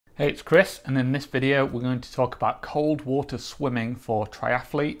Hey, it's Chris, and in this video we're going to talk about cold water swimming for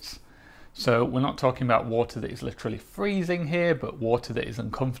triathletes. So we're not talking about water that is literally freezing here, but water that is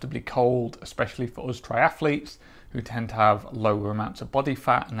uncomfortably cold, especially for us triathletes who tend to have lower amounts of body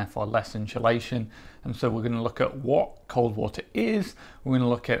fat and therefore less insulation. And so we're going to look at what cold water is, we're going to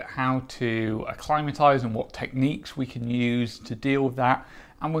look at how to acclimatize and what techniques we can use to deal with that,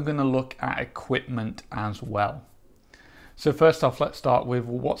 and we're going to look at equipment as well. So first off, let's start with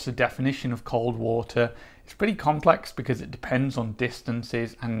what's the definition of cold water. It's pretty complex because it depends on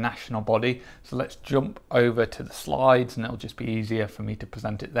distances and national body. So let's jump over to the slides and it'll just be easier for me to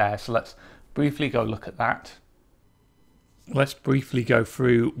present it there. So let's briefly go look at that. Let's briefly go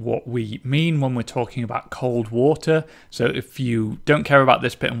through what we mean when we're talking about cold water. So if you don't care about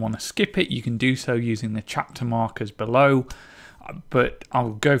this bit and want to skip it, you can do so using the chapter markers below. But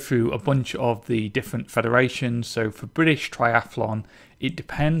I'll go through a bunch of the different federations. So for British Triathlon, it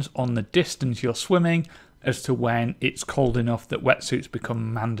depends on the distance you're swimming as to when it's cold enough that wetsuits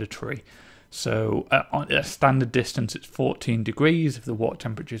become mandatory. So at a standard distance, it's 14 degrees. If the water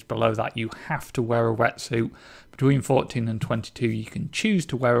temperature is below that, you have to wear a wetsuit. Between 14 and 22, you can choose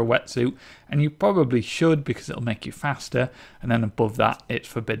to wear a wetsuit, and you probably should because it'll make you faster. And then above that, it's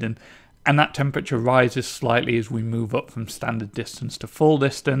forbidden. And that temperature rises slightly as we move up from standard distance to full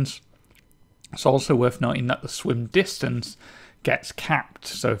distance. It's also worth noting that the swim distance gets capped.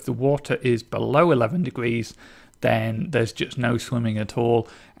 So if the water is below 11 degrees, then there's just no swimming at all.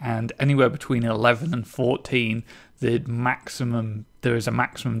 And anywhere between 11 and 14, there is a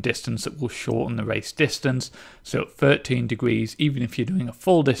maximum distance that will shorten the race distance. So at 13 degrees, even if you're doing a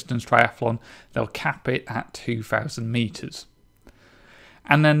full distance triathlon, they'll cap it at 2,000 meters.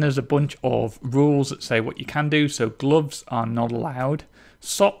 And then there's a bunch of rules that say what you can do. So gloves are not allowed.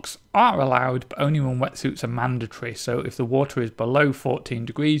 Socks are allowed, but only when wetsuits are mandatory. So if the water is below 14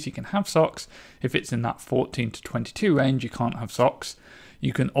 degrees, you can have socks. If it's in that 14 to 22 range, you can't have socks.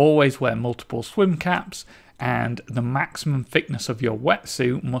 You can always wear multiple swim caps, and the maximum thickness of your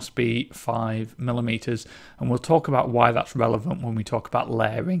wetsuit must be 5 millimeters. And we'll talk about why that's relevant when we talk about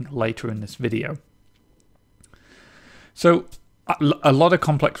layering later in this video. So a lot of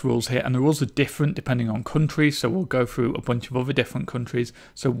complex rules here, and the rules are different depending on countries, so we'll go through a bunch of other different countries.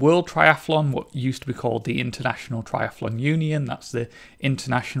 So World Triathlon, what used to be called the International Triathlon Union, that's the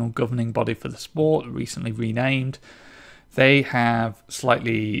international governing body for the sport, recently renamed. They have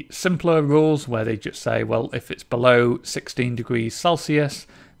slightly simpler rules where they just say, well, if it's below 16 degrees Celsius,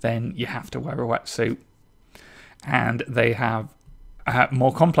 then you have to wear a wetsuit. And they have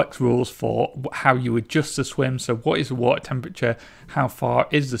more complex rules for how you adjust the swim. So what is the water temperature, how far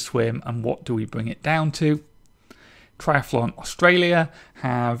is the swim, and what do we bring it down to? Triathlon Australia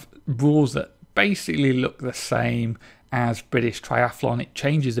have rules that basically look the same as British Triathlon. It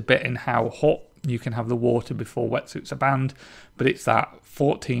changes a bit in how hot you can have the water before wetsuits are banned, but it's that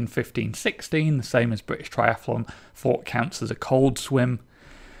 14, 15, 16, the same as British Triathlon, for what counts as a cold swim.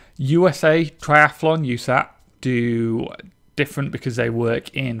 USA Triathlon, USAT, do different because they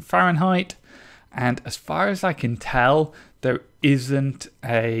work in Fahrenheit, and as far as I can tell, there isn't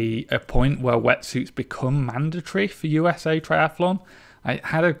a point where wetsuits become mandatory for USA Triathlon. I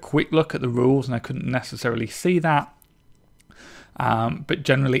had a quick look at the rules and I couldn't necessarily see that, but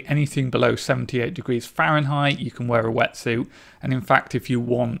generally anything below 78 degrees Fahrenheit you can wear a wetsuit, and in fact if you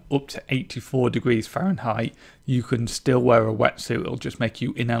want up to 84 degrees Fahrenheit you can still wear a wetsuit. It'll just make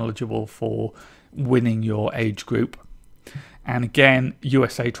you ineligible for winning your age group. And again,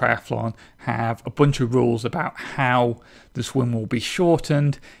 USA Triathlon have a bunch of rules about how the swim will be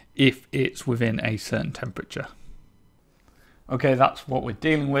shortened if it's within a certain temperature. Okay, that's what we're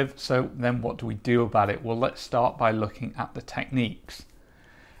dealing with. So then what do we do about it? Well, let's start by looking at the techniques.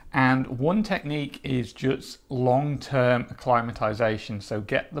 And one technique is just long-term acclimatization. So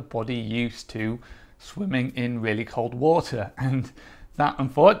get the body used to swimming in really cold water. And that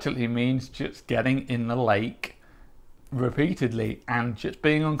unfortunately means just getting in the lake repeatedly and just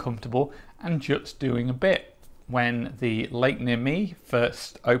being uncomfortable and just doing a bit. When the lake near me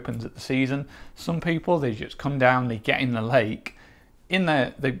first opens at the season, some people, they just come down, they get in the lake,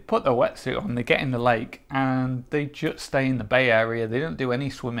 they put their wetsuit on, they get in the lake and they just stay in the bay area. They don't do any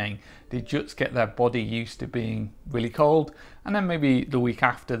swimming. They just get their body used to being really cold, and then maybe the week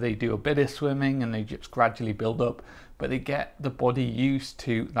after they do a bit of swimming and they just gradually build up, but they get the body used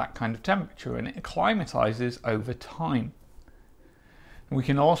to that kind of temperature and it acclimatizes over time. We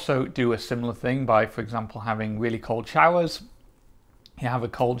can also do a similar thing by, for example, having really cold showers. You have a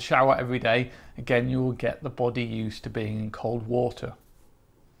cold shower every day, again you will get the body used to being in cold water.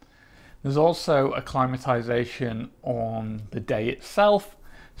 There's also acclimatization on the day itself.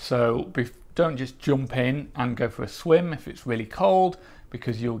 So don't just jump in and go for a swim if it's really cold,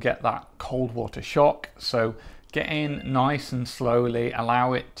 because you'll get that cold water shock. So get in nice and slowly,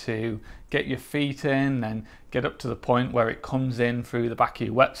 allow it to get your feet in, then get up to the point where it comes in through the back of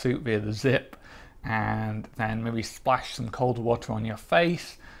your wetsuit via the zip, and then maybe splash some cold water on your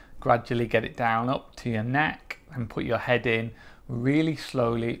face, gradually get it down up to your neck, and put your head in really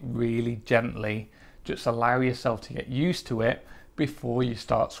slowly, really gently. Just allow yourself to get used to it before you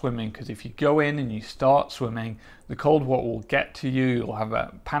start swimming, because if you go in and you start swimming, the cold water will get to you, you'll have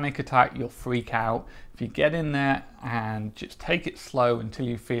a panic attack, you'll freak out. If you get in there and just take it slow until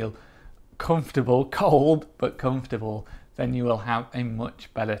you feel comfortable, cold but comfortable, then you will have a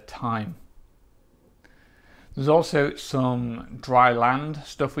much better time. There's also some dry land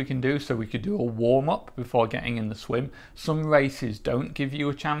stuff we can do, so we could do a warm-up before getting in the swim. Some races don't give you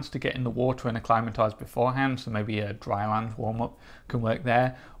a chance to get in the water and acclimatise beforehand, so maybe a dry land warm-up can work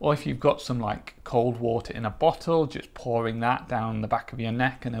there. Or if you've got some like cold water in a bottle, just pouring that down the back of your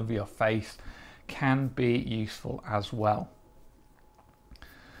neck and over your face can be useful as well.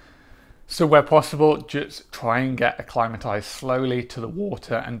 So where possible, just try and get acclimatized slowly to the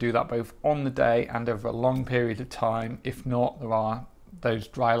water, and do that both on the day and over a long period of time. If not, there are those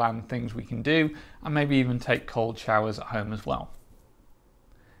dry land things we can do, and maybe even take cold showers at home as well.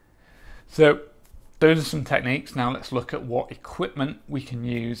 So those are some techniques. Now let's look at what equipment we can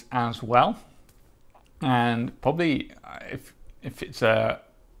use as well. And probably if it's a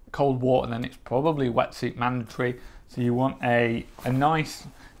cold water, then it's probably wetsuit mandatory. So you want a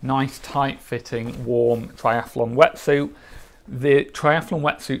nice tight fitting warm triathlon wetsuit. The triathlon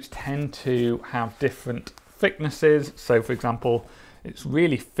wetsuits tend to have different thicknesses. So for example, it's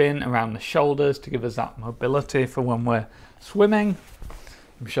really thin around the shoulders to give us that mobility for when we're swimming.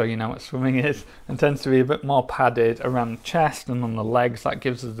 I'm sure you know what swimming is. And tends to be a bit more padded around the chest and on the legs. That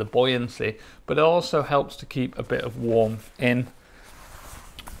gives us the buoyancy, but it also helps to keep a bit of warmth in.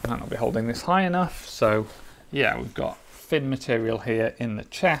 I might not be holding this high enough. So yeah, we've got thin material here in the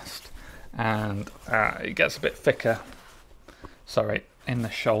chest, and it gets a bit thicker, in the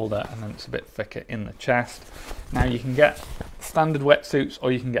shoulder, and then it's a bit thicker in the chest. Now you can get standard wetsuits,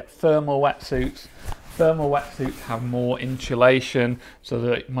 or you can get thermal wetsuits. Thermal wetsuits have more insulation, so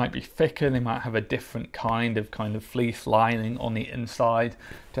that it might be thicker. They might have a different kind of fleece lining on the inside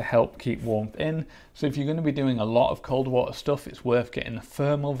to help keep warmth in. So if you're going to be doing a lot of cold water stuff, it's worth getting the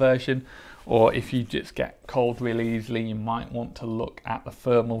thermal version. Or if you just get cold really easily, you might want to look at the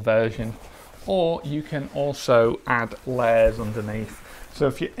thermal version. Or you can also add layers underneath. So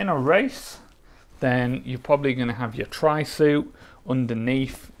if you're in a race, then you're probably going to have your tri-suit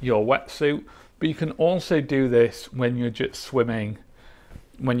underneath your wetsuit. But you can also do this when you're just swimming.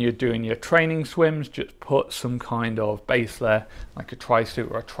 When you're doing your training swims, just put some kind of base layer, like a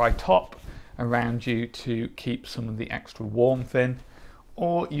tri-suit or a tri-top, around you to keep some of the extra warmth in.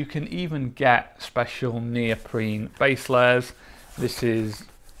 Or you can even get special neoprene base layers. This is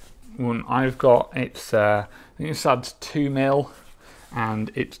one I've got. It's I think this adds 2 mil, and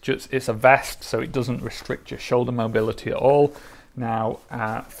it's a vest, so it doesn't restrict your shoulder mobility at all. Now,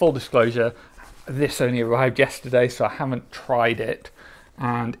 full disclosure, this only arrived yesterday, so I haven't tried it,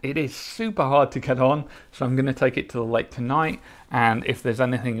 and it is super hard to get on. So I'm going to take it to the lake tonight, and if there's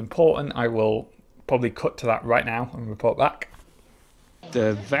anything important, I will probably cut to that right now and report back.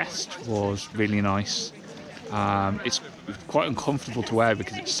 The vest was really nice. It's quite uncomfortable to wear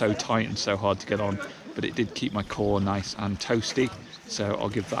because it's so tight and so hard to get on, but it did keep my core nice and toasty, so I'll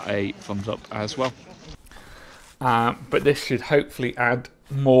give that a thumbs up as well. But this should hopefully add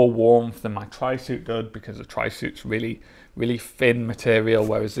more warmth than my tri-suit did, because the tri-suit's really thin material,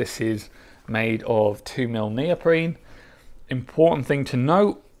 whereas this is made of 2 mil neoprene. Important thing to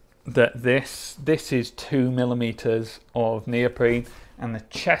note, that this is 2 millimeters of neoprene, and the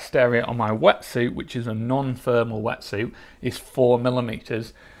chest area on my wetsuit, which is a non-thermal wetsuit, is 4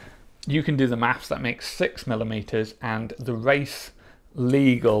 millimeters. You can do the maths, that makes 6 millimeters, and the race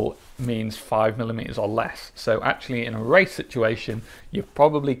legal means 5 millimeters or less. So actually in a race situation, you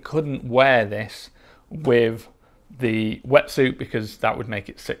probably couldn't wear this with the wetsuit, because that would make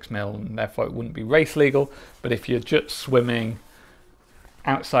it 6 mil, and therefore it wouldn't be race legal. But if you're just swimming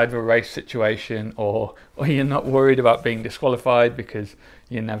outside of a race situation, or you're not worried about being disqualified because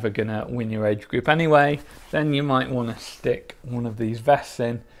you're never gonna win your age group anyway, then you might want to stick one of these vests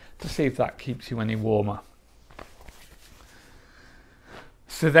in to see if that keeps you any warmer.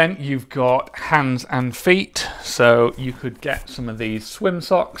 So then you've got hands and feet, so you could get some of these swim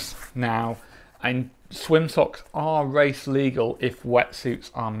socks. Now, and swim socks are race legal if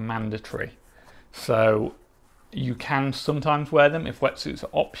wetsuits are mandatory. So You can sometimes wear them. If wetsuits are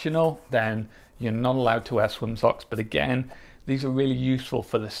optional, then you're not allowed to wear swim socks. But again, these are really useful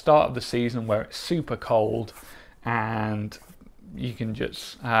for the start of the season where it's super cold, and you can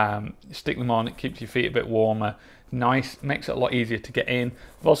just stick them on. It keeps your feet a bit warmer. Nice, makes it a lot easier to get in.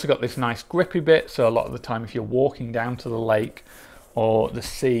 I've also got this nice grippy bit, so a lot of the time if you're walking down to the lake or the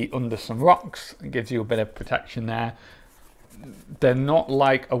sea under some rocks, it gives you a bit of protection there. They're not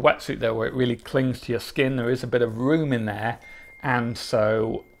like a wetsuit though, where it really clings to your skin. There is a bit of room in there, and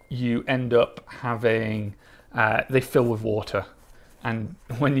so you end up having, they fill with water, and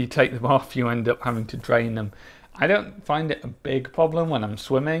when you take them off you end up having to drain them. I don't find it a big problem when I'm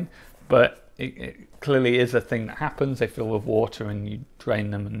swimming, but it clearly is a thing that happens. They fill with water and you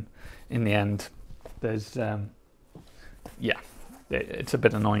drain them, and in the end there's yeah, it's a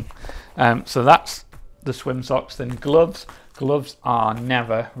bit annoying. So that's the swim socks. Then gloves are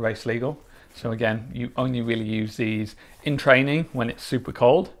never race legal, so again you only really use these in training when it's super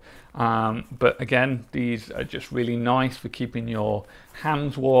cold. But again, these are just really nice for keeping your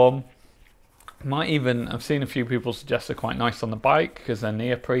hands warm. I've seen a few people suggest they're quite nice on the bike because they're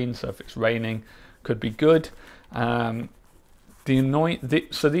neoprene, so if it's raining could be good. So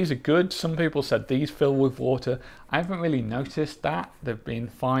these are good. Some people said these fill with water. I haven't really noticed that. They've been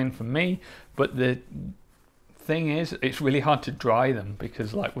fine for me, but the thing is, it's really hard to dry them,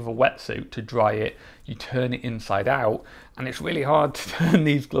 because like with a wetsuit, to dry it you turn it inside out, and it's really hard to turn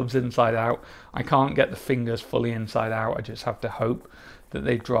these gloves inside out. I can't get the fingers fully inside out. I just have to hope that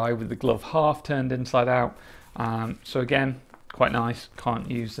they dry with the glove half turned inside out. So again, quite nice.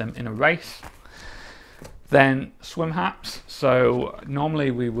 Can't use them in a race. Then swim hats. So normally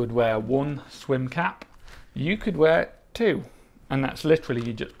we would wear one swim cap. You could wear two, and that's literally,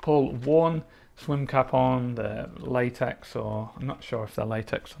 you just pull one swim cap on, the latex, or I'm not sure if they're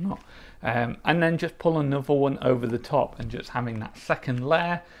latex or not, and then just pull another one over the top, and just having that second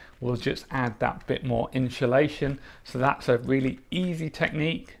layer will just add that bit more insulation. So that's a really easy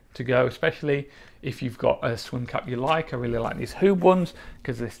technique to go, especially if you've got a swim cap you like. I really like these Hoob ones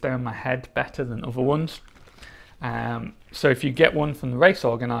because they stay on my head better than other ones. So if you get one from the race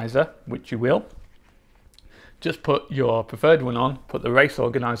organizer, which you will, just put your preferred one on, put the race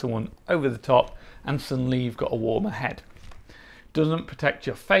organizer one over the top, and suddenly you've got a warmer head. Doesn't protect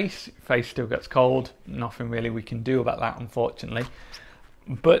your face still gets cold. Nothing really we can do about that, unfortunately.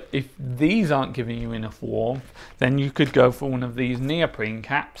 But if these aren't giving you enough warmth, then you could go for one of these neoprene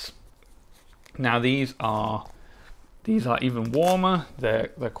caps. Now these are even warmer. They're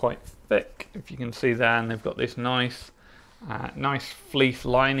quite thick, if you can see there, and they've got this nice fleece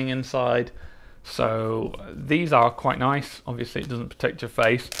lining inside. So these are quite nice. Obviously it doesn't protect your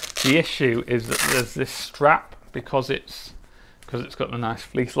face. The issue is that there's this strap, because it's got the nice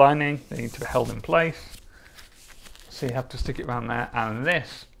fleece lining, they need to be held in place. So you have to stick it around there, and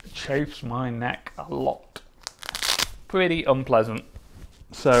this chafes my neck a lot. Pretty unpleasant.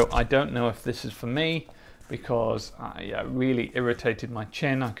 So I don't know if this is for me, because it really irritated my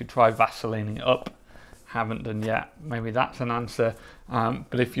chin. I could try Vaselining it up. Haven't done yet. Maybe that's an answer.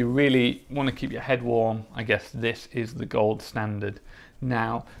 But if you really want to keep your head warm, I guess this is the gold standard.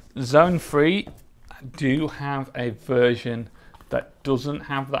 Now, Zone 3 do have a version that doesn't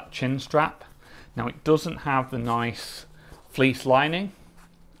have that chin strap. Now it doesn't have the nice fleece lining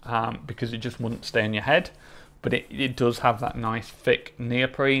because it just wouldn't stay on your head, but it does have that nice thick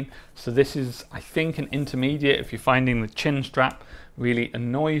neoprene. So this is, I think, an intermediate. If you're finding the chin strap really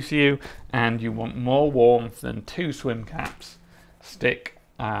annoys you and you want more warmth than two swim caps,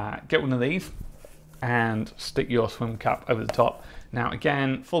 get one of these and stick your swim cap over the top. Now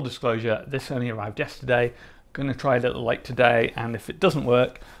again, full disclosure, this only arrived yesterday. Going to try it a little late today, and if it doesn't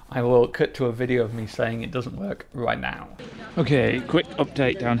work, I will cut to a video of me saying it doesn't work right now. Okay, quick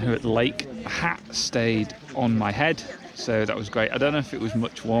update down here at the lake. A hat stayed on my head, so that was great. I don't know if it was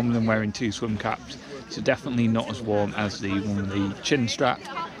much warmer than wearing two swim caps, so definitely not as warm as the one with the chin strap,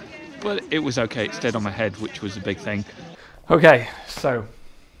 but it was okay. It stayed on my head, which was a big thing. Okay, so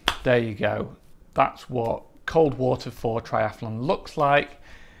there you go. That's what cold water for triathlon looks like.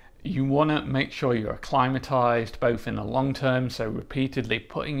 You want to make sure you're acclimatized both in the long term, so repeatedly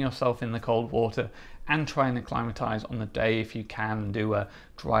putting yourself in the cold water, and try and acclimatize on the day if you can, do a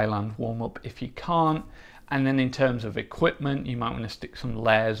dry land warm up if you can't. And then in terms of equipment, you might want to stick some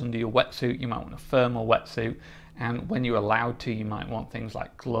layers under your wetsuit. You might want a thermal wetsuit, and when you're allowed to, you might want things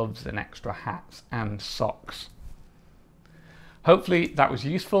like gloves and extra hats and socks. Hopefully that was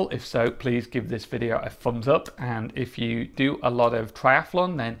useful. If so, please give this video a thumbs up, and if you do a lot of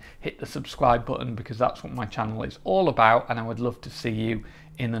triathlon, then hit the subscribe button, because that's what my channel is all about, and I would love to see you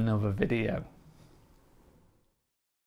in another video.